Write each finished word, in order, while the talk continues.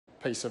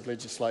piece of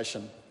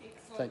legislation.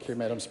 Thank you,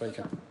 Madam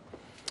Speaker.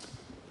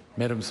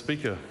 Madam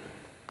Speaker.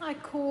 I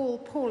call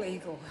Paul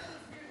Eagle.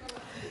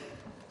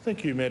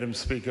 Thank you, Madam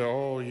Speaker.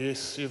 Oh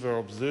yes, ever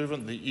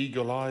observant, the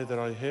eagle eye that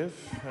I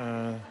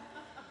have,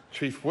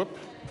 Chief Whip.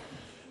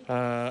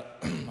 I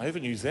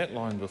haven't used that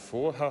line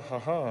before, ha ha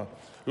ha.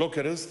 Look,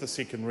 it is the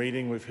second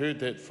reading. We've heard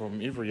that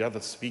from every other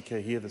speaker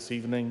here this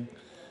evening.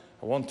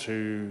 I want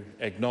to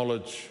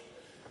acknowledge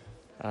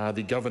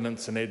the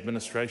Governance and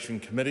Administration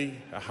Committee,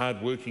 a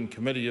hard-working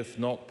committee, if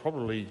not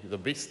probably the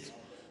best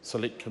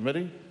select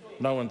committee.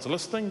 No one's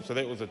listening, so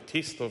that was a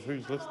test of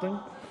who's listening.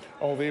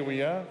 Oh, there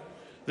we are.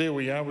 There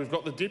we are. We've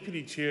got the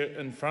Deputy Chair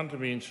in front of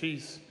me, and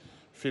she's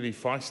fairly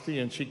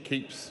feisty, and she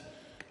keeps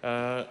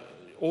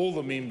all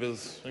the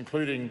members,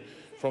 including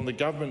from the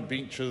government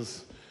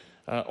benches,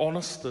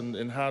 honest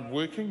and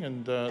hard-working,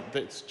 and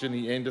that's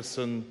Ginny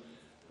Anderson,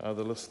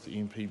 the List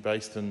MP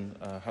based in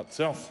Hutt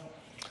South.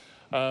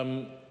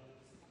 Can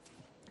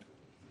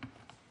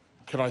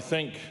I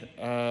thank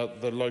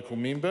the local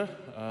member,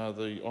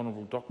 the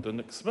Honourable Dr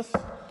Nick Smith.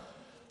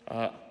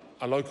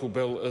 A local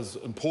bill is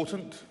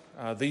important.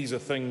 These are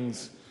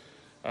things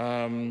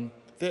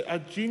that are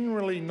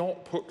generally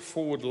not put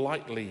forward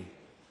lightly.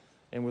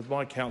 And with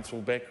my council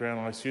background,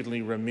 I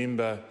certainly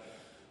remember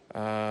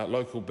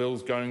local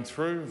bills going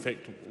through. In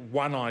fact,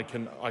 one I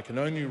can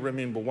only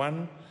remember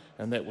one,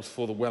 and that was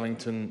for the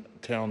Wellington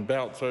Town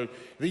Belt. So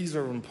these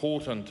are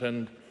important,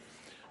 and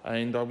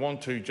I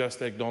want to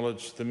just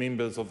acknowledge the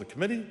members of the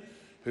committee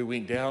who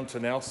went down to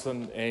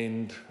Nelson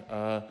and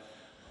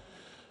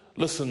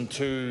listened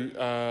to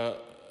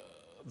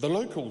the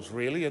locals,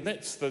 really, and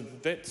this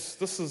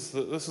is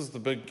the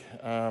big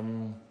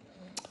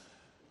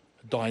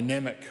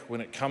dynamic when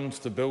it comes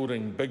to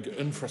building big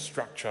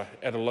infrastructure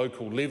at a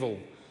local level.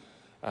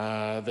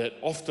 That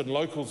often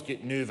locals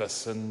get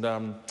nervous, and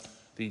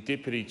the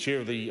Deputy Chair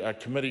of the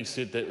committee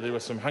said that there were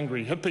some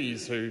hungry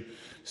hippies who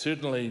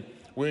certainly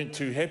weren't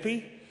too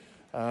happy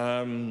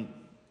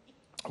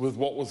with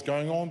what was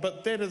going on,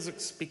 but that is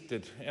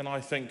expected. And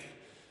I think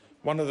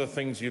one of the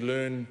things you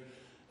learn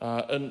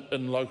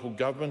in local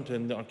government,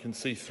 and I can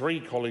see three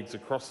colleagues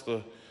across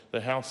the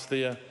House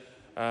there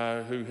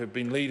who have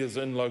been leaders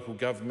in local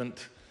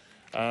government,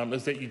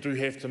 is that you do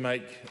have to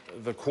make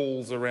the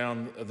calls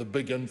around the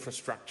big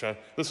infrastructure.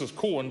 This is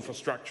core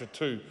infrastructure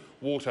too,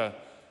 water,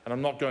 and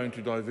I'm not going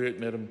to divert,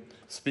 Madam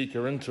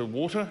Speaker, into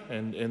water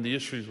and the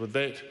issues with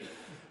that.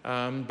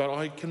 But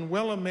I can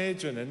well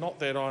imagine, and not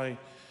that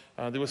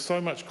there was so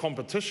much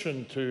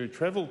competition to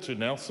travel to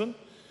Nelson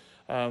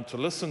to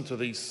listen to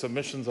these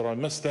submissions that I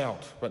missed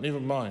out, but never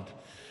mind.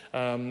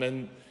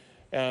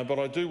 But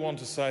I do want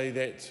to say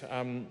that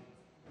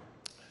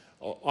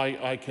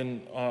I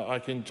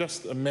can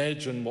just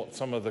imagine what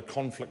some of the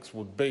conflicts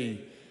would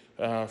be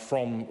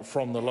from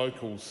the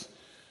locals.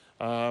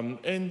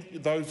 And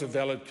those are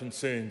valid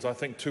concerns. I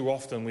think too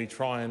often we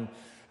try and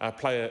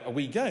play a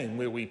wee game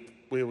where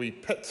we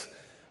pit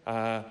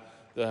the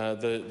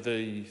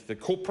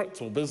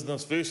corporates or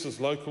business versus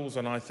locals,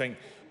 and I think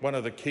one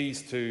of the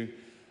keys to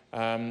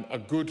a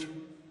good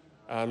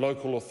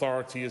local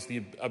authority is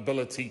the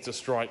ability to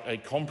strike a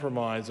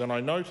compromise. And I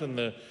note in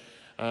the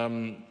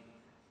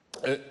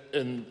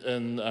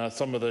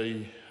some of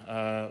the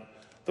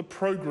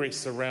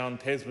progress around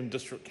Tasman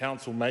District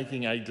Council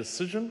making a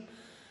decision,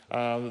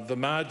 the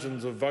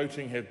margins of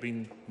voting have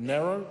been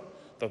narrow,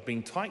 they've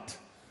been tight,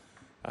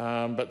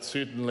 but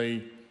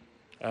certainly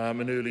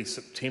in early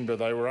September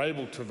they were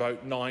able to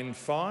vote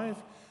 9-5.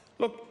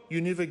 Look, you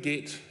never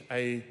get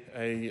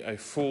a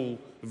full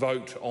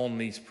vote on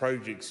these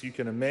projects. You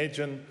can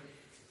imagine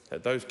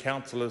that those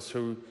councillors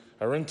who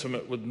are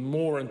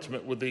more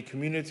intimate with their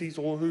communities,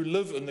 or who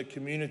live in the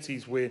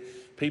communities where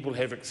people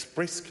have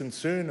expressed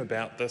concern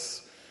about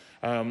this,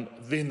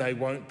 then they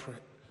won't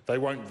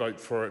vote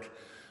for it.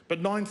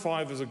 But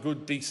 9-5 is a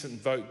good,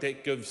 decent vote.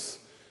 That gives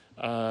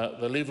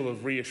the level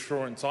of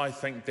reassurance, I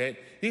think, that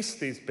yes,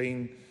 there's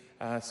been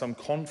some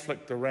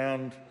conflict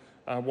around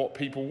what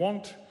people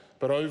want,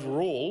 but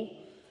overall,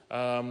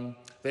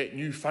 that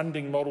new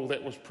funding model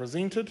that was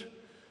presented,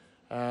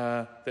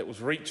 that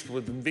was reached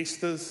with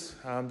investors,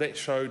 that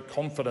showed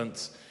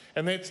confidence,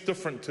 and that's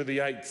different to the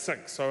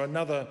 8-6. So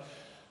another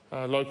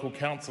local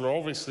councillor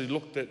obviously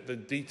looked at the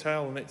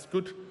detail, and that's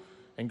good,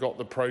 and got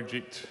the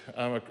project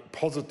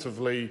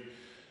positively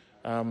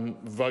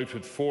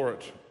voted for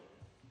it.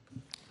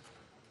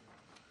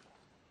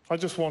 I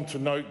just want to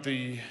note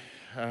the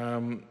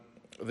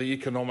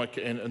economic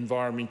and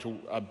environmental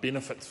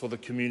benefits for the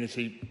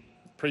community.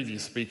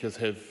 Previous speakers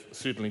have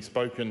certainly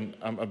spoken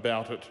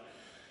about it.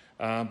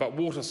 But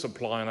water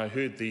supply, and I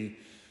heard the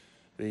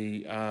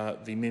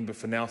member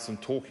for Nelson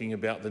talking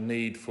about the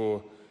need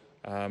for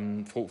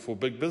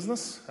big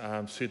business.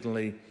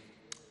 Certainly,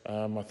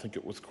 I think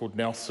it was called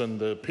Nelson,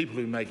 the people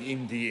who make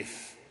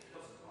MDF.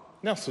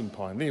 Nelson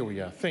Pine, there we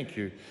are, thank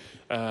you.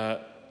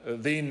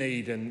 Their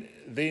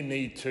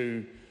need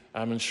to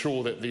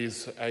ensure that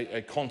there's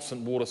a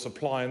constant water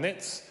supply, and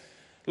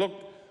look,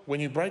 when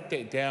you break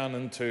that down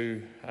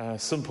into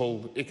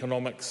simple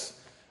economics,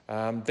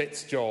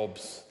 That's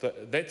jobs.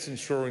 That's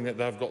ensuring that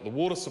they've got the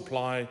water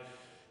supply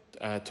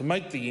to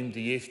make the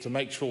MDF, to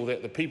make sure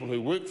that the people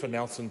who work for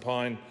Nelson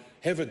Pine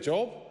have a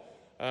job.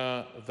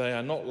 They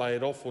are not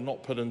laid off or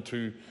not put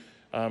into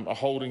a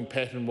holding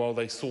pattern while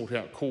they sort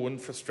out core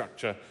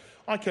infrastructure.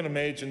 I can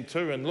imagine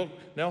too, and look,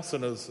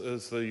 Nelson is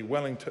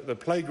the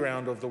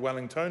playground of the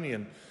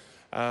Wellingtonian,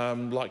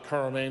 like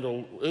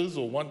Coromandel is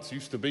or once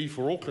used to be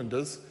for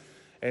Aucklanders,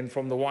 and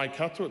from the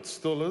Waikato it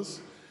still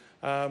is.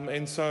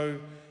 And so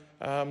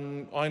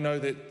I know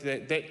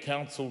that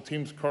council,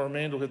 Thames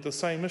Coromandel, had the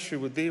same issue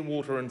with their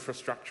water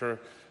infrastructure,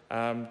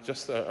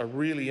 just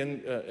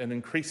an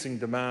increasing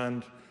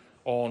demand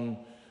on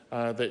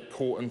that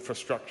core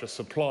infrastructure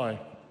supply.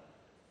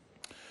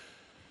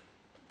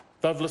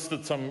 They've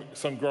listed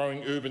some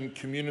growing urban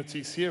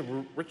communities here: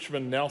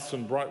 Richmond,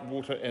 Nelson,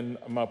 Brightwater and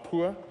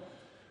Mapua.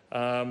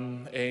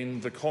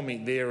 And the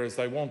comment there is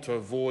they want to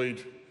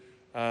avoid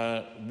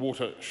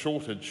water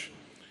shortage.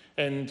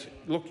 And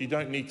look, you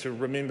don't need to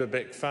remember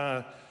back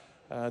far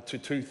to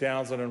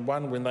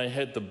 2001 when they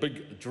had the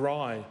big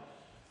dry.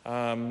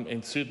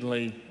 And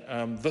certainly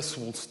this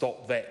will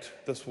stop that.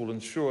 This will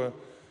ensure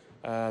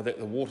that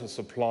the water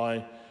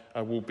supply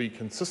will be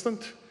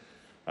consistent.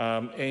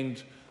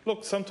 And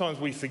look, sometimes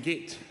we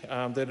forget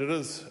that it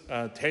is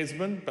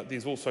Tasman, but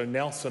there's also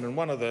Nelson. And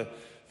one of the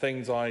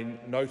things I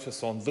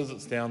notice on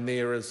visits down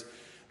there is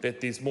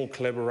that there's more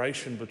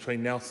collaboration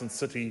between Nelson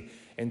City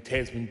and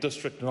Tasman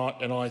District,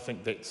 and I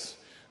think that's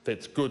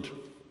good.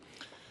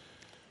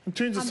 In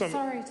terms of I'm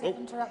sorry to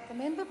interrupt the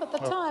member, but the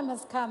time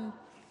has come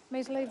for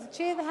me to leave the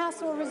chair. The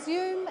House will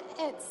resume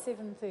at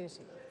 7:30.